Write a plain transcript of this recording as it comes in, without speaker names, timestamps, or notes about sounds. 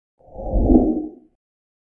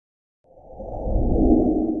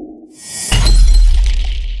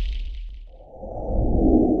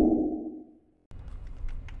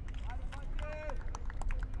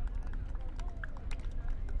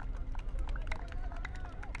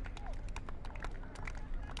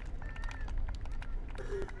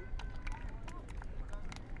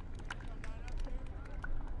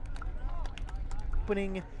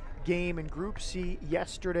Opening game in Group C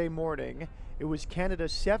yesterday morning. It was Canada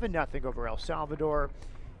 7-0 over El Salvador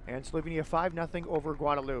and Slovenia 5-0 over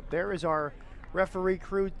Guadeloupe. There is our referee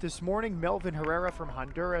crew this morning. Melvin Herrera from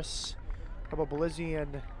Honduras, a couple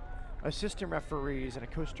Belizean assistant referees, and a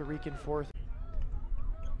Costa Rican fourth.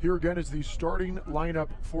 Here again is the starting lineup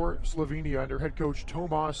for Slovenia under head coach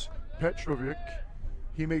Tomas Petrovic.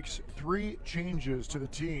 He makes 3 changes to the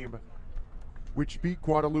team, which beat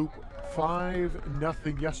Guadeloupe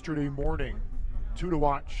 5-0 yesterday morning. 2 to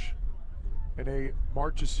watch. And a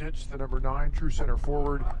March Ascench, the number 9 true center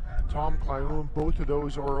forward, Tom Clyum. Both of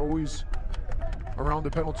those are always around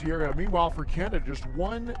the penalty area. Meanwhile, for Canada, just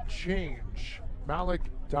 1 change. Malik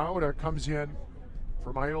Dauda comes in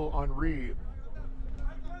for Maël Henry.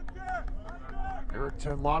 Eric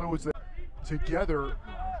Tenlato is together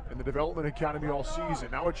in the development academy all season.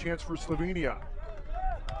 Now a chance for Slovenia.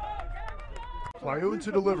 Clyum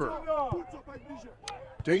to deliver.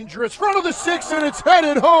 Dangerous, front of the 6, and it's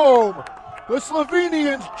headed home. The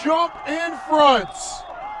Slovenians jump in front.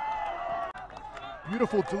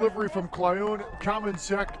 Beautiful delivery from Clyum.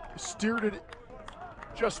 Kamensek steered it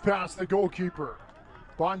just past the goalkeeper.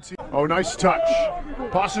 Bonti. Oh, nice touch.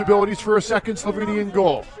 Possibilities for a second Slovenian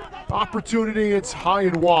goal. Opportunity, it's high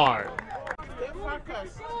and wide.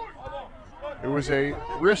 It was a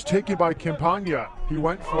risk taken by Campagna. He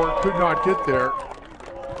went for it, could not get there.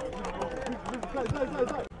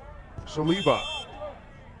 Saliba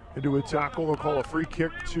into a tackle. They'll call a free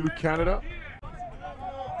kick to Canada.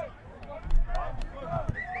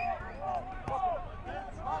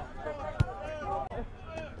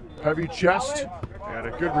 Heavy chest and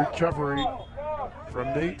a good recovery from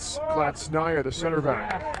Nate Klatsnaya, the center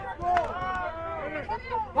back.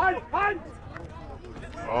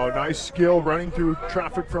 Oh, nice skill running through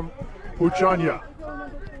traffic from Puchanya.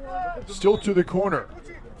 Still to the corner.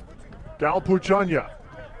 Gal Puchanya.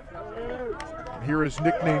 Here is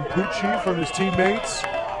nicknamed Pucci from his teammates.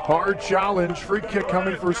 Hard challenge, free kick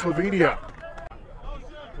coming for Slovenia.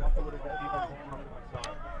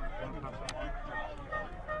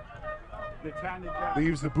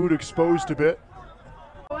 Leaves the boot exposed a bit.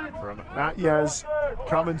 From Matyas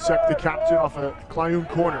Kamensek, the captain, off a Clyum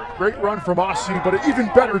corner. Great run from Ossi, but an even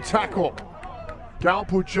better tackle. Gal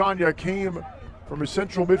Puchanya came from a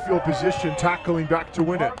central midfield position, tackling back to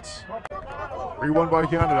win it. 3-1 by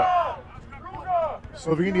Canada.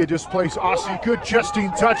 Slovenia displays Ossi, good chesting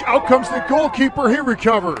touch. Out comes the goalkeeper, he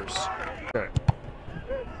recovers. Okay.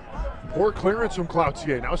 Poor clearance from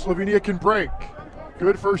Cloutier. Now Slovenia can break.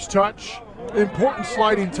 Good first touch. Important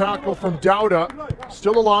sliding tackle from Dauda.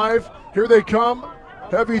 Still alive. Here they come.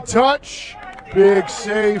 Heavy touch. Big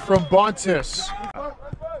save from Bontis.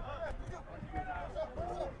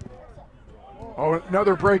 Oh,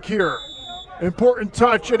 another break here. Important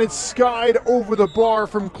touch, and it's skied over the bar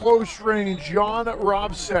from close range. Jan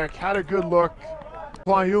Robsek had a good look.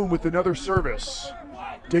 Clyum with another service.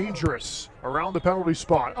 Dangerous around the penalty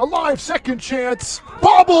spot. Alive, second chance.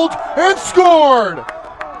 Bobbled and scored.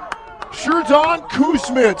 Sherdan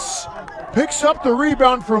Kuzmits picks up the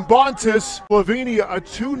rebound from Bontis. Slovenia a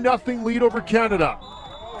 2-0 lead over Canada.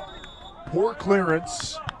 Poor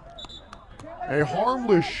clearance. A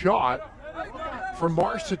harmless shot from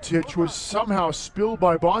Marsetic was somehow spilled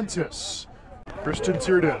by Bontis. Kristen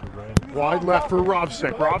Tierden, wide left for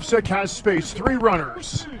Robsek. Robsek has space, 3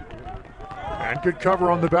 runners. And good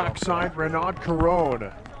cover on the backside, Renaud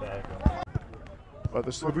Caron. But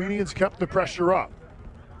the Slovenians kept the pressure up.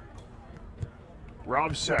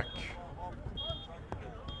 Robsek.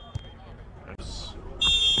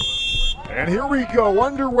 And here we go,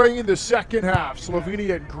 underway in the second half.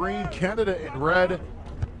 Slovenia in green, Canada in red.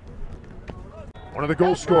 One of the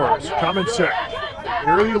goal scorers, Kamensek,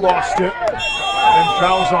 nearly lost it, and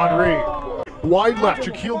fouls Henry. Wide left,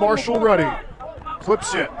 Shaquille Marshall-Ruddy,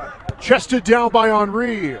 clips it, chested down by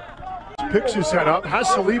Henry. Picks his head up, has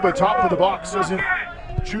Saliba top of the box, doesn't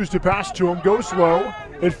choose to pass to him, goes low,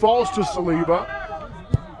 it falls to Saliba.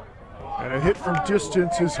 And a hit from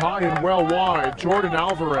distance is high and well wide, Jordan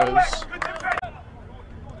Alvarez.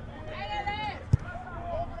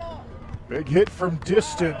 Big hit from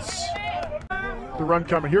distance. The run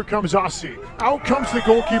coming. Here comes Ossi. Out comes the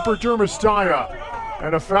goalkeeper, Dermestaya.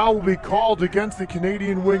 And a foul will be called against the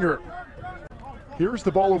Canadian winger. Here's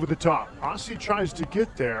the ball over the top. Ossi tries to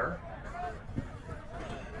get there.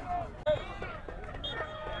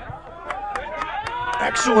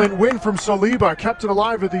 Excellent win from Saliba. Kept it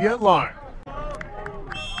alive at the end line.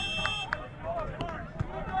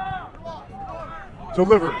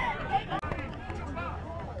 Delivered.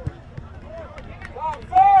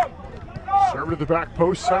 over to the back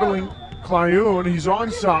post, settling Clayun. He's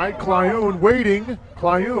onside. Clayun waiting.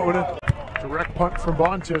 Clayun. Direct punt from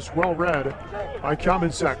Bontis, well read by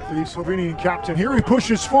Kamencek, the Slovenian captain. Here he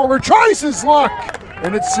pushes forward, tries his luck,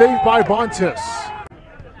 and it's saved by Bontis.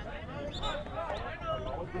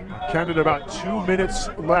 Canada about 2 minutes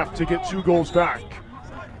left to get 2 goals back.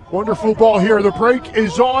 Wonderful ball here. The break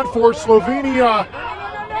is on for Slovenia.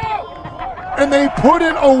 And they put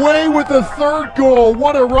it away with the 3rd goal.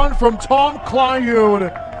 What a run from Tom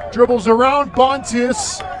Clayun. Dribbles around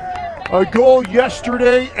Bontis. A goal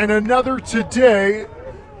yesterday and another today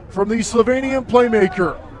from the Slovenian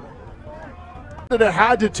playmaker. Canada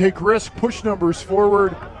had to take risk, push numbers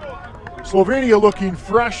forward. Slovenia looking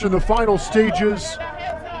fresh in the final stages.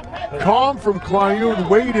 Calm from Clayun,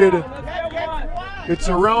 waited. It's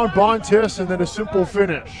around Bontis and then a simple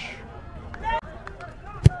finish.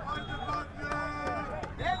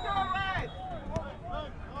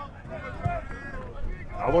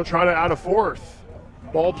 Now they'll try to add a 4th.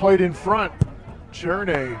 Ball played in front.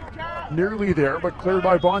 Cherney nearly there, but cleared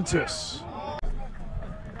by Bontis.